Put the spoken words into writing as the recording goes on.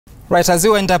Right, as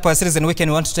you end up Citizen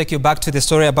Weekend, we want to take you back to the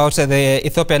story about the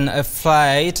Ethiopian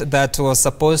flight that was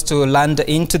supposed to land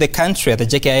into the country at the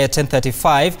JKIA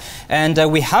 1035. And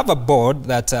we have a board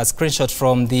that a screenshot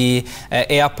from the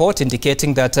airport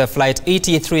indicating that flight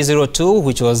 8302,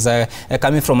 which was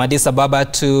coming from Addis Ababa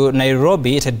to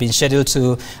Nairobi, it had been scheduled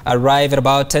to arrive at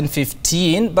about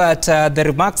 10:15, but the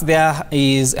remarks there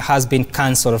has been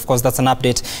cancelled. Of course, that's an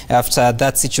update after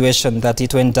that situation that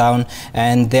it went down,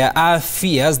 and there are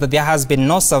fears that there has been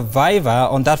no survivor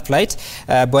on that flight,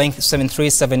 Boeing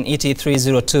 737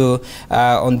 ET302,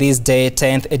 on this day,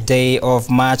 10th day of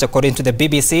March. According to the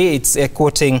BBC, it's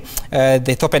quoting the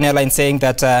Ethiopian Airlines saying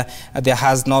that there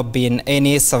has not been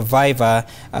any survivor.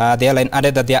 The airline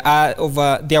added that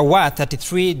there were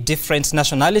 33 different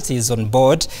nationalities on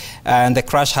board, and the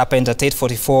crash happened at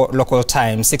 8:44 local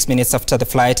time, 6 minutes after the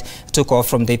flight took off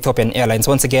from the Ethiopian Airlines.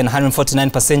 Once again, 149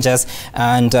 passengers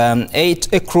and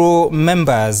 8 crew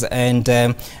members,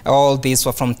 and all these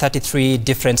were from 33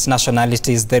 different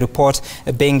nationalities. The report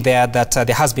being there that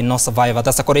there has been no survivor.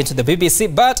 That's according to the BBC,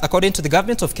 but according to the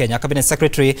government of Kenya, Cabinet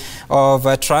Secretary of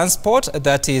Transport,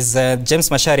 that is James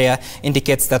Macharia,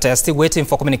 indicates that they are still waiting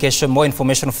for communication, more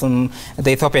information from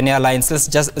the Ethiopian Airlines. Let's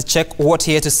just check what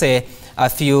he had to say a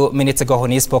few minutes ago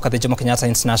when he spoke at the Jomo Kenyatta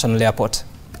International Airport.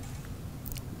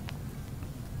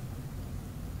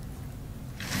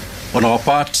 On our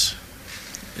part,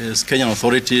 as Kenyan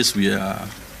authorities, we are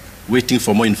waiting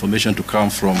for more information to come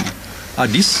from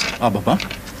Addis Ababa.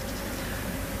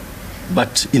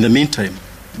 But in the meantime,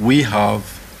 we have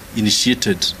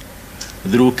initiated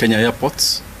through Kenya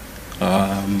airports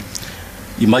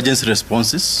emergency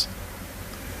responses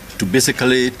to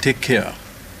basically take care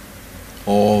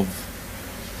of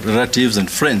relatives and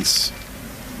friends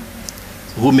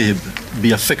who may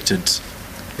be affected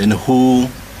and who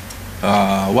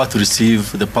were to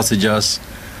receive the passengers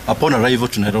upon arrival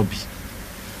to Nairobi.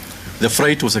 The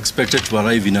flight was expected to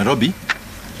arrive in Nairobi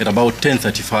at about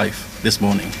 10:35 this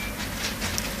morning.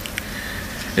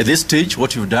 At this stage,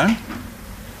 what we've done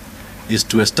is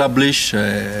to establish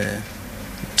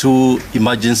 2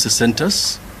 emergency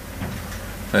centers,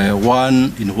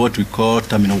 one in what we call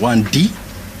Terminal 1D,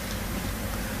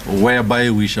 whereby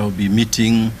we shall be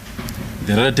meeting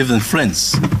the relatives and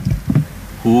friends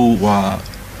who were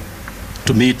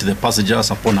to meet the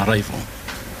passengers upon arrival.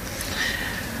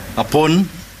 Upon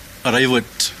arrival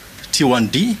at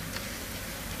T1D,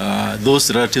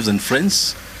 those relatives and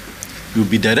friends will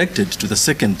be directed to the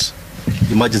second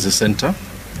emergency center,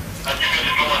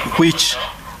 which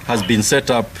has been set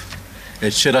up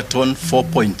at Sheraton 4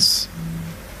 Points,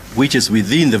 which is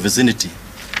within the vicinity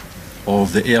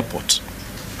of the airport.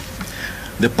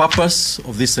 The purpose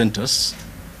of these centers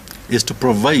is to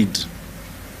provide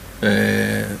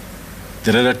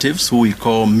the relatives, who we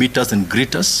call meeters and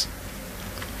greeters,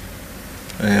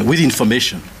 with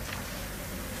information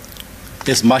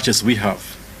as much as we have.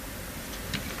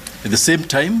 At the same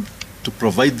time, to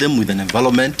provide them with an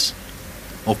environment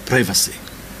of privacy.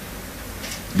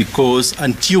 Because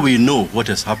until we know what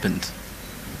has happened,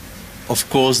 of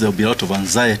course, there will be a lot of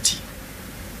anxiety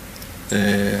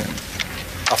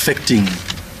affecting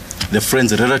the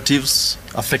friends and relatives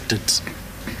affected.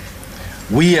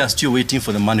 We are still waiting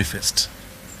for the manifest.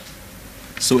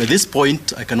 So at this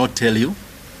point, I cannot tell you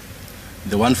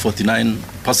the 149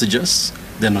 passengers,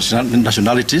 their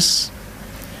nationalities.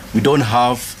 We don't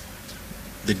have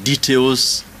the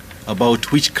details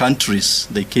about which countries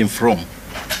they came from.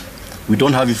 We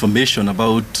don't have information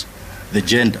about the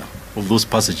gender of those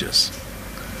passengers.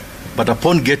 But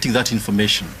upon getting that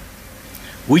information,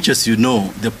 which, as you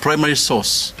know, the primary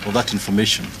source of that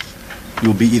information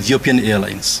will be Ethiopian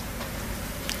Airlines.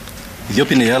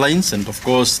 Ethiopian Airlines and, of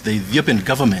course, the Ethiopian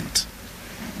government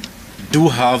do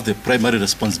have the primary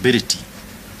responsibility.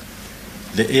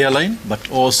 The airline, but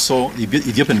also the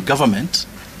Ethiopian government,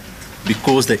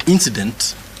 because the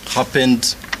incident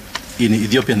happened in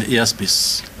Ethiopian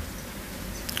airspace.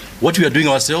 What we are doing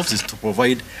ourselves is to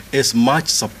provide as much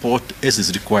support as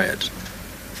is required.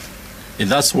 And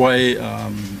that's why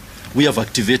we have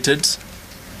activated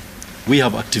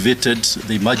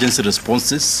the emergency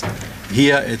responses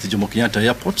here at the Jomo Kenyatta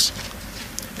Airport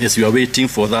as we are waiting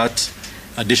for that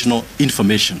additional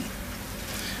information.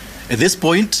 At this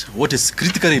point, what is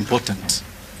critically important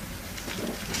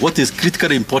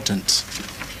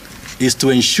is to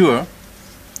ensure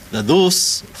that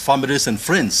those families and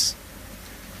friends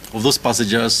of those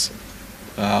passengers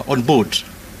on board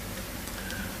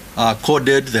are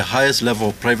accorded the highest level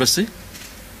of privacy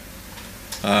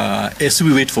as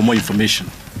we wait for more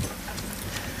information.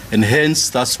 And hence,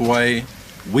 that's why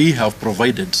we have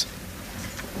provided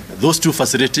those 2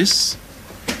 facilities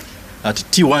at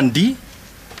T1D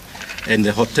and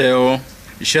the Hotel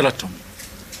Sheraton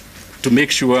to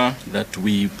make sure that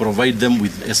we provide them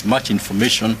with as much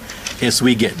information as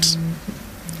we get.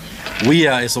 We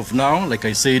are, as of now, like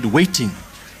I said, waiting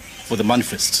for the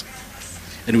manifest.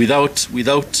 And without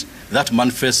that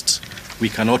manifest, we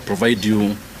cannot provide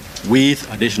you with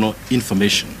additional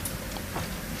information.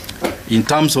 In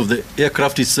terms of the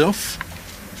aircraft itself,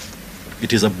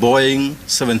 it is a Boeing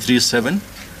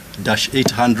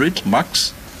 737-800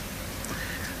 MAX.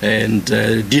 And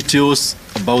details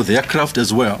about the aircraft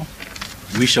as well,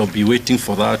 we shall be waiting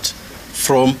for that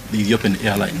from the Ethiopian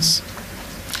Airlines.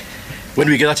 When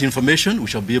we get that information, we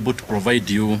shall be able to provide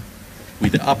you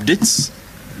with the updates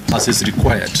as is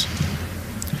required.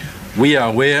 We are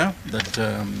aware that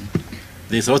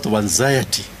there's a lot of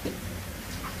anxiety,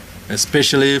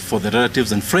 especially for the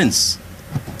relatives and friends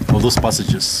of those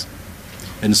passengers.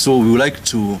 And so we would like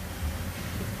to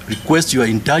request your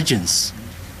indulgence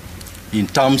in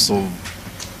terms of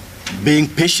being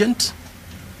patient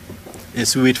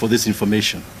as we wait for this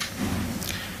information.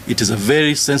 It is a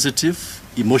very sensitive,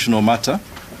 emotional matter.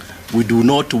 We do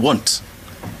not want,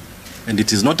 and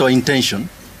it is not our intention,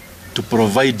 to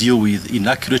provide you with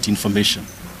inaccurate information.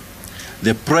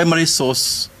 The primary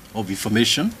source of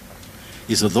information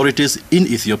is authorities in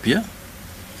Ethiopia,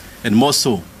 and more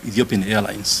so Ethiopian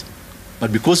Airlines.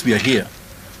 But because we are here,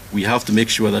 we have to make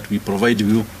sure that we provide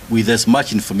you with as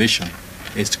much information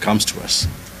as it comes to us.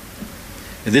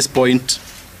 At this point,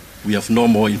 we have no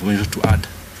more information to add,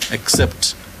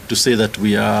 except to say that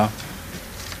we are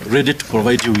ready to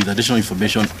provide you with additional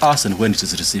information as and when it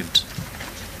is received.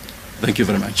 Thank you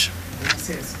very much.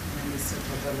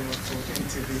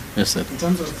 Yes, sir. In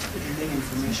terms of relaying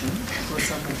information, because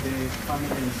some of the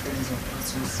family and friends of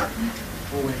persons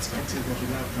who were expecting the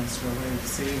loved ones to arrive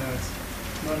say that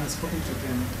no one has spoken to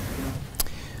them,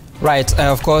 Right,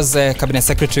 of course, Cabinet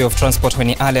Secretary of Transport, when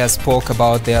he earlier spoke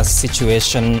about their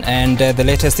situation, and the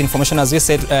latest information, as we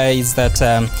said, is that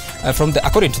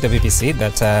according to the BBC,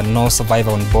 that no survivor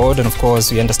on board, and of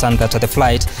course, we understand that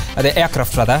the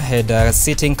aircraft had a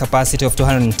seating capacity of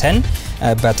 210,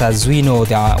 but as we know,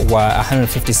 there were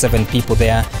 157 people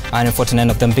there, 149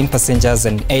 of them being passengers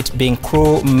and 8 being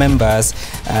crew members,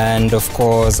 and of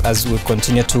course, as we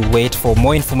continue to wait for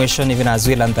more information, even as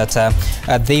we learned that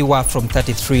they were from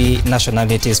 33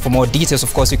 nationalities. For more details,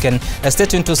 of course, you can stay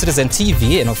tuned to Citizen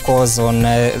TV, and of course on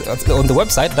the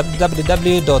website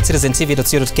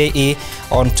www.citizentv.co.ke,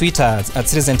 on Twitter at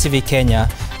Citizen TV Kenya,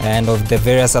 and of the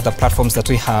various other platforms that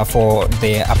we have for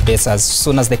the updates as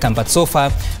soon as they come. But so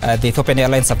far, the Ethiopian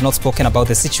Airlines have not spoken about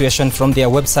the situation from their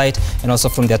website and also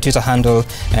from their Twitter handle,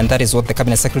 and that is what the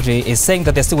Cabinet Secretary is saying,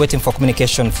 that they're still waiting for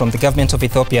communication from the government of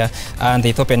Ethiopia and the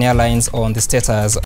Ethiopian Airlines on the status